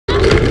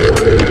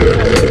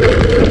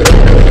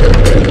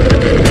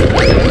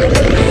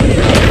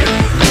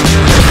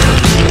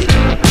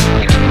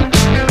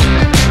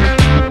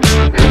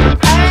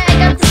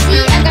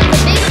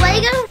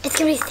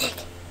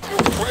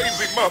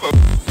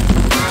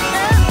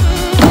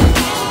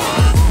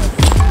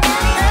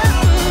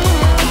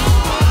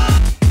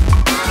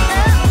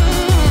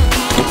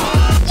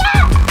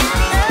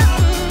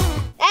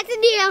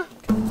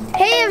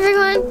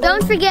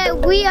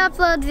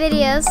upload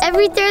videos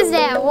every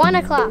Thursday at 1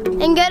 o'clock.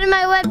 And go to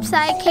my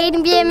website,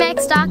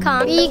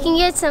 CaidenBMX.com, where you can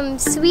get some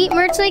sweet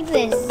merch like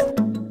this.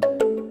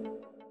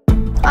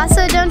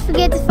 Also, don't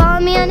forget to follow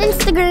me on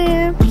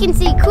Instagram. You can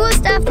see cool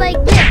stuff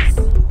like this.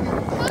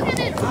 Look at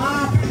it.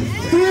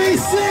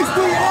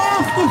 360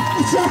 off the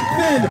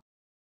jumping.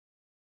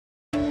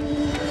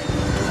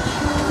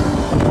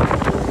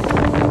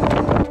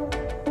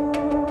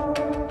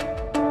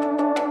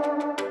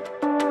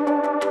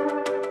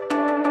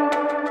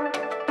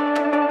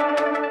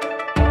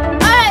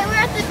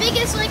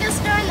 Biggest Lego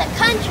store in the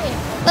country.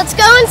 Let's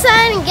go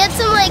inside and get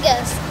some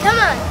Legos. Come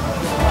on.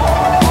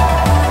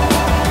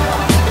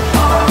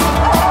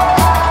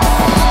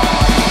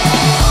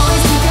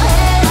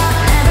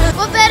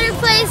 What better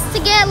place to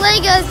get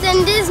Legos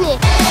than Disney?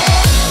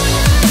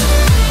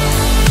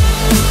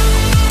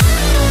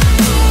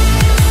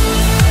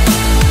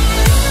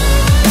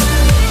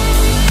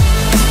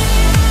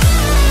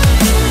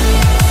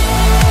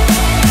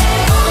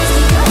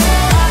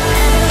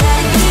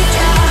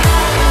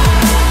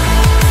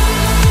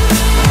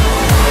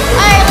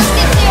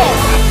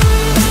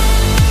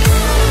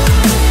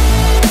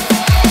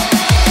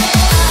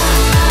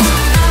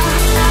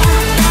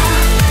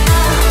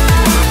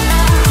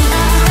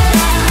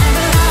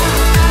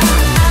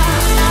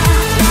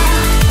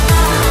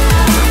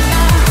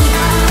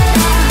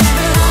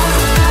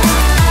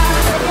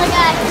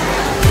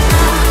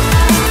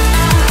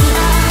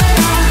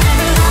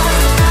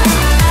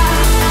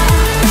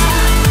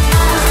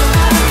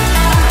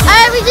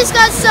 Just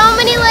got so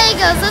many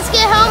Legos. Let's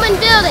get home and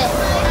build it.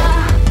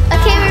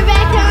 Okay, we're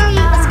back home.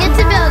 Let's get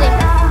to building.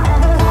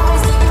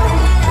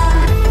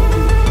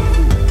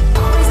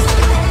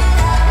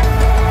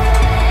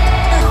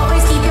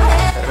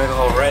 Make a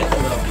hole right in the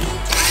middle.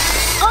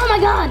 Oh my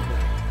God!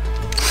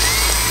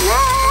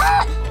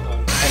 Ah!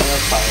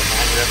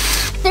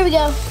 There we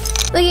go.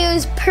 Look, it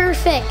was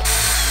perfect.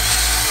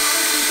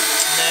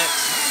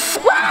 Next.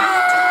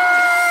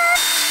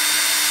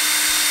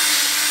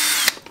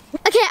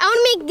 Okay, I want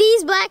to make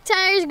these black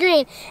tires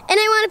green, and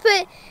I want to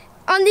put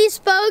on these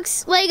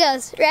spokes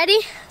Legos.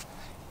 Ready?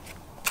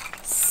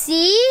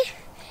 See?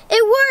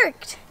 It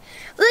worked.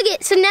 Look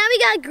it. So now we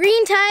got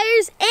green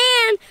tires,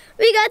 and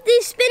we got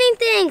these spinning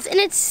things, and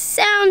it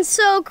sounds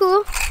so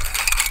cool.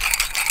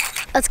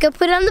 Let's go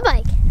put it on the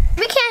bike.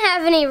 We can't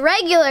have any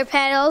regular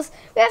pedals.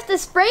 We have to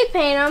spray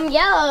paint them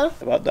yellow.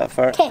 About that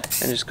far. Okay.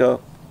 And just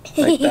go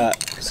like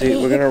that. See,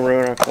 we're gonna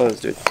ruin our clothes,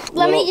 dude.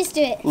 Let me just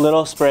do it.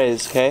 Little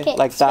sprays, okay?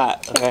 Like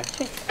that, okay?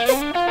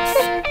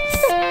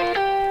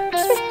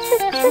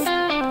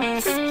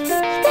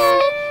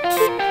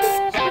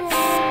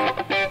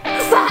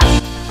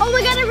 Oh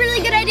my God, a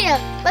really good idea.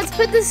 Let's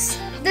put this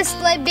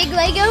big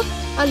Lego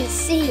on the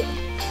seat.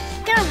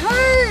 It's gonna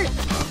hurt.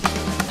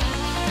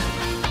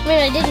 I mean,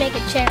 I did make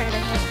a chair out of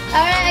it.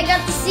 All right, I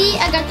got the seat,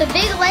 I got the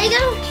big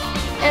Lego,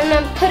 and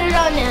I'm gonna put it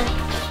on now.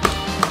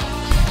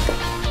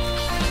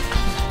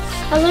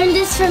 I learned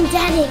this from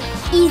Daddy.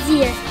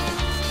 Easier.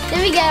 There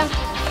we go.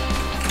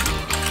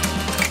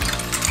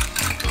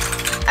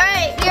 All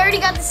right, we already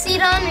got the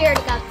seat on. We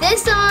already got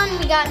this on.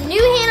 We got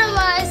new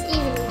handlebars,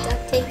 even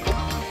duct tape,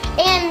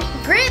 and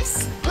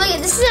grips. Look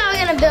at this is how we're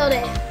gonna build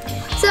it.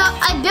 So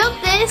I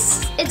built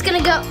this. It's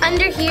gonna go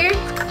under here.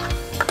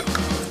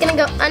 It's gonna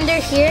go under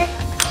here,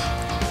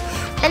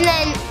 and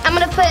then I'm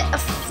gonna put a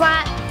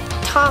flat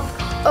top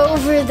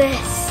over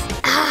this.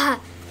 Ah,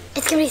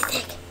 it's gonna be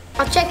thick.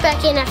 I'll check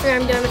back in after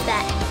I'm done with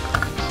that.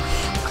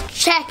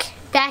 Check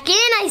back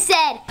in, I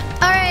said.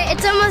 All right,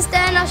 it's almost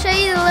done. I'll show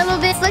you a little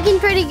bit. It's looking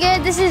pretty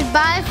good. This is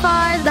by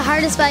far the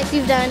hardest bike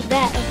we've done.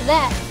 That.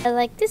 I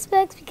like this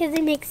bike because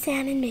it makes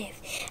sound and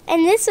move.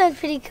 And this one's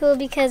pretty cool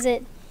because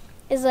it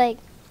is like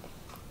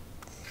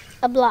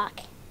a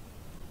block.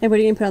 And what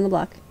are you gonna put on the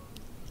block?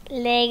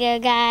 Lego,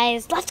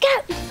 guys. Let's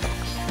go.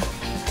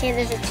 Okay,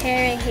 there's a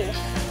chair right here.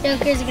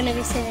 Joker's gonna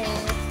be sitting in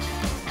it.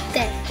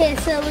 There. Okay,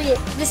 so look at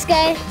this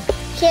guy.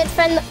 Can't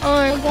find the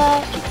arm.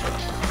 Got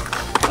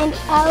an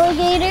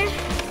alligator.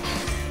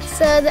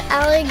 So the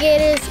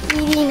alligator's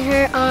eating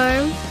her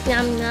arm.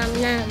 Nom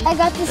nom nom. I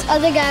got this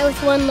other guy with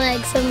one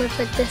leg, so I'm gonna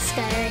put this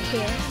guy right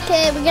here.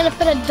 Okay, we're gonna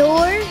put a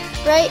door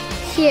right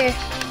here.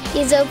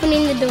 He's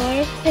opening the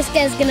door. This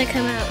guy's gonna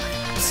come out.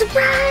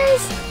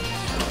 Surprise!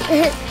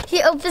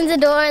 He opens the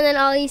door and then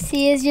all you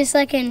see is just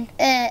like an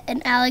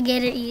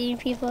alligator eating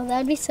people.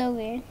 That'd be so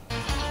weird.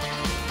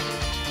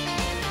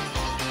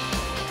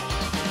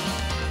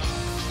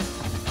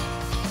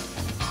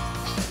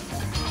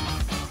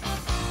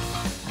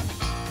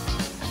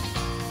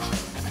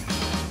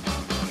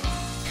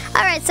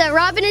 Alright, so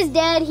Robin is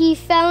dead. He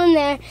fell in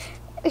there.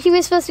 He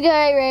was supposed to go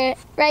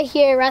right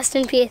here, rest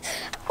in peace.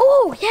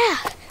 Oh, yeah.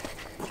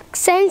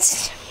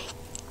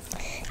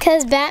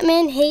 Because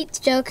Batman hates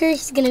Joker,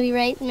 he's going to be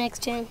right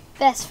next to him.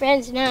 Best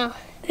friends now.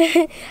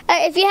 Alright,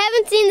 if you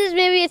haven't seen this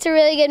movie, it's a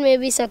really good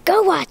movie, so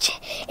go watch it.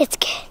 It's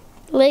good.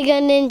 Lego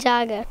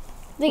Ninjago.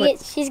 Look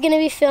at, she's going to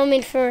be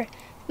filming for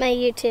my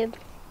YouTube.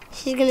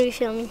 She's going to be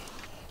filming.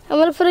 I'm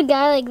going to put a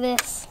guy like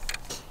this.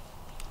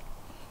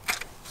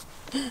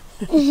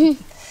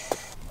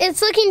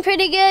 it's looking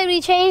pretty good.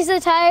 We changed the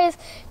tires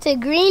to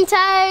green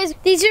tires.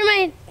 These are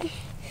my,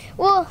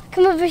 well,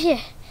 come over here.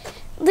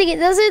 Look at,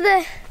 those are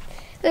the,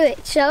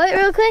 wait, show it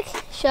real quick.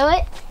 Show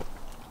it.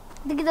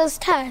 Look at those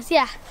tires,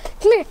 yeah.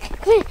 Come here,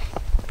 come here.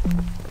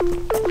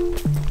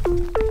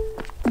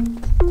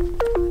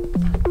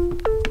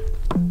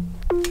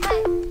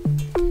 Hi.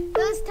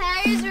 Those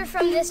tires are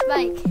from this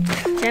bike.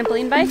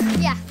 Trampoline bike?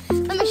 Yeah,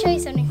 let me show you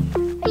something.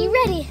 Are you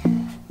ready?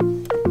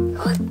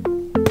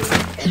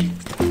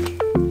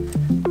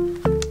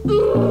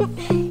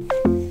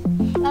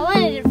 I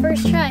wanted it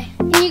first try.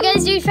 Can you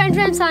guys do front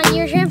flips on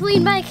your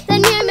trampoline bike?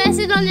 Send me a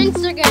message on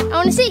Instagram. I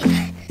want to see.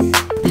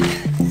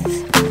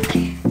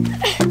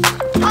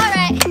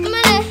 Alright, I'm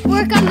gonna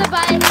work on the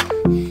bike.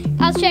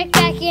 I'll check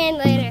back in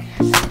later.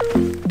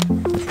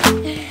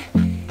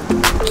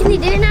 Can you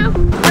do it now?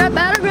 We're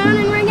about to run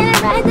and we're gonna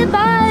ride the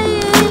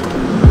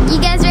bike. You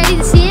guys ready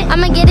to see it? I'm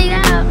gonna get it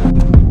out.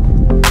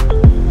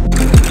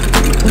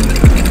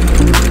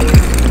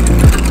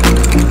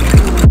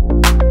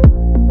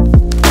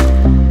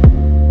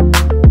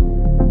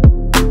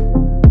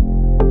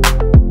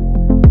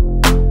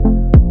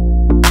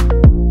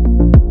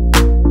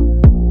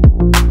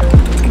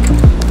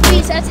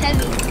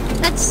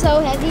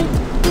 So heavy.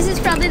 This is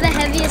probably the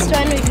heaviest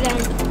one we've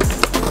done.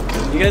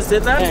 You guys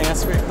did that? Yeah,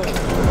 that's pretty cool.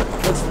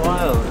 That's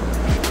wild.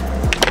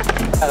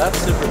 Yeah, that's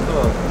super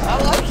cool. I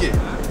like it.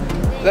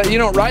 You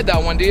don't ride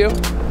that one, do you? Yeah,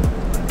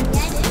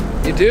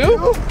 I do. You do?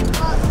 Well,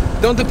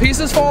 Don't the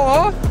pieces fall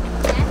off?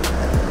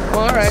 yeah.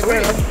 Well, all right.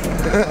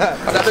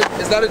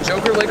 Is that a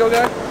Joker Lego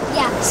guy?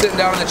 Yeah. Sitting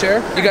down in the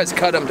chair? You guys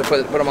cut him to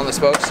put him on the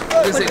spokes?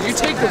 They say, you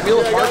take the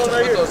wheel apart to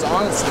put those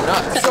on? It's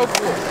nuts. It's so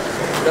cool.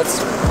 That's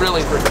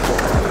really freaking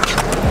cool.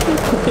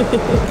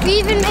 We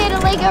even made a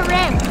Lego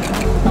ramp.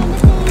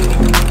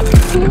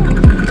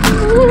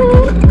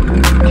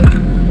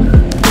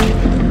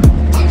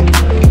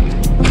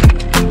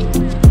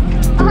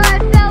 Oh,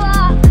 it fell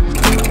off.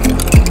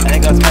 I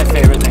think that's my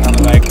favorite thing on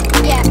the bike.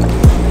 Yeah.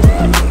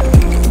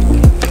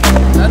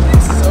 That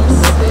thing's so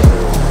sick.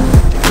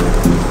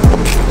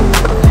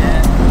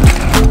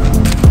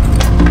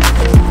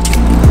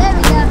 There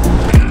we go.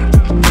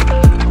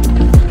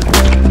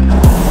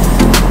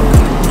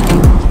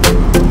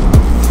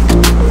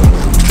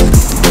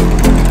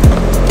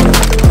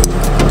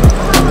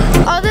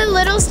 All the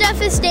little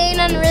stuff is staying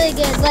on really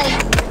good, like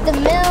the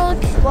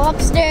milk,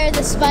 lobster,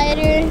 the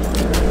spider.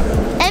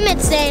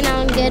 Emmett's staying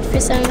on good for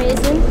some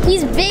reason.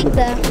 He's big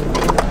though.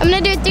 I'm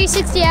gonna do a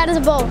 360 out of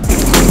the bowl.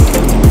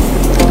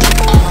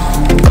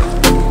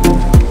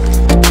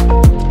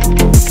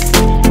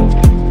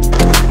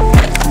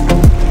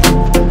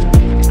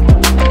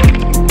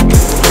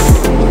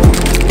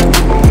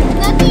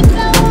 Nothing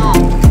fell off.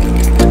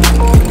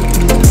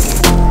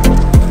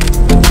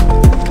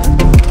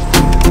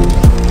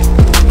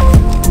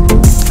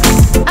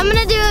 I'm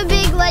gonna do a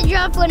big leg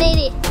drop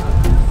 180.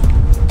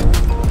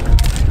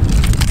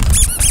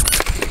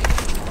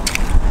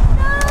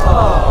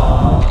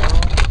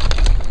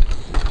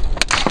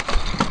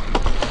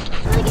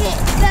 Look at it, it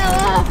fell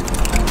off.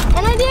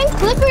 And I didn't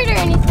clip it or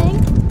anything.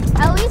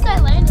 At least I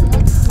landed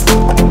it.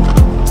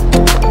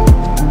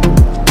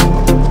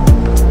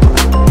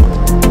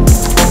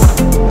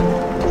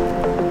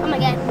 Oh my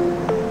god.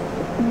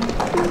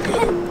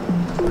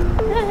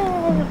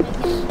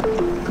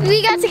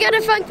 We got to go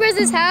to Funk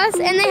Bros' house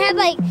and they had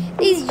like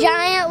these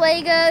giant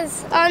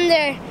Legos on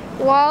their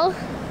wall.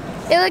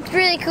 It looked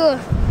really cool.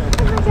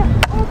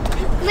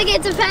 Look,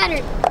 it's a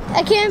pattern.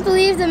 I can't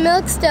believe the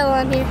milk's still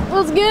on here.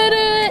 Let's get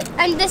it.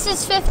 And this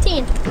is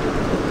 15.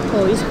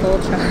 Oh, he's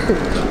cold, child.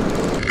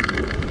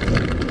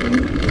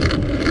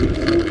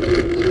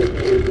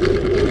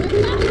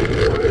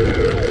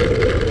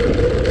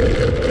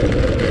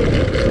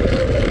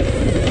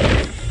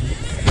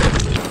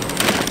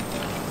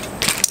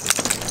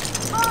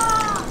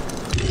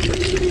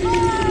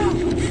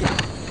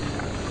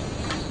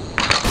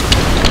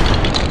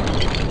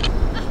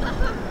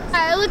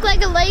 I look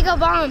like a Lego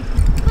bomb.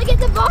 Look at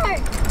the bar.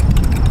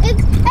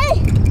 It's, hey,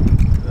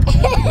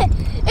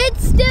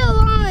 it's still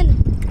on.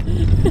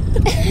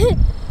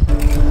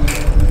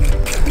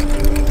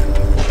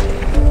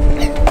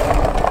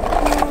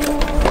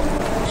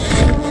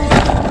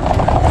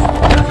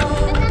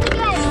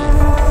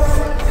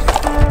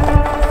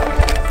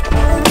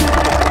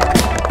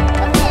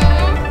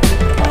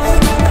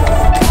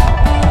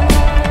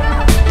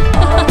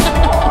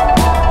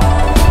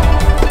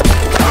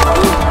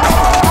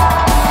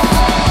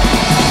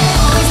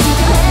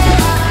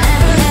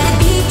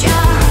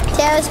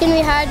 It's gonna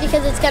be hard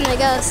because it's gonna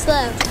go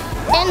slow.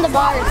 And the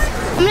bars.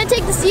 I'm gonna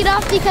take the seat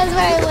off because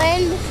when I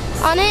land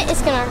on it,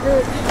 it's gonna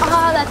hurt.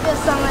 Oh, that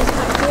feels so much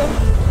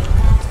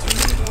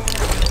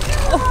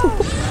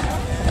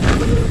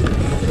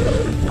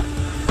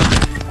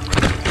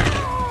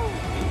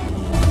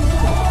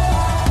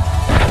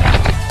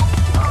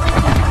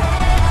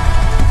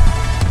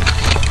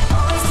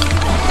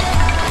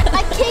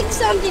I kicked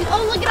something.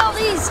 Oh, look at all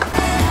these.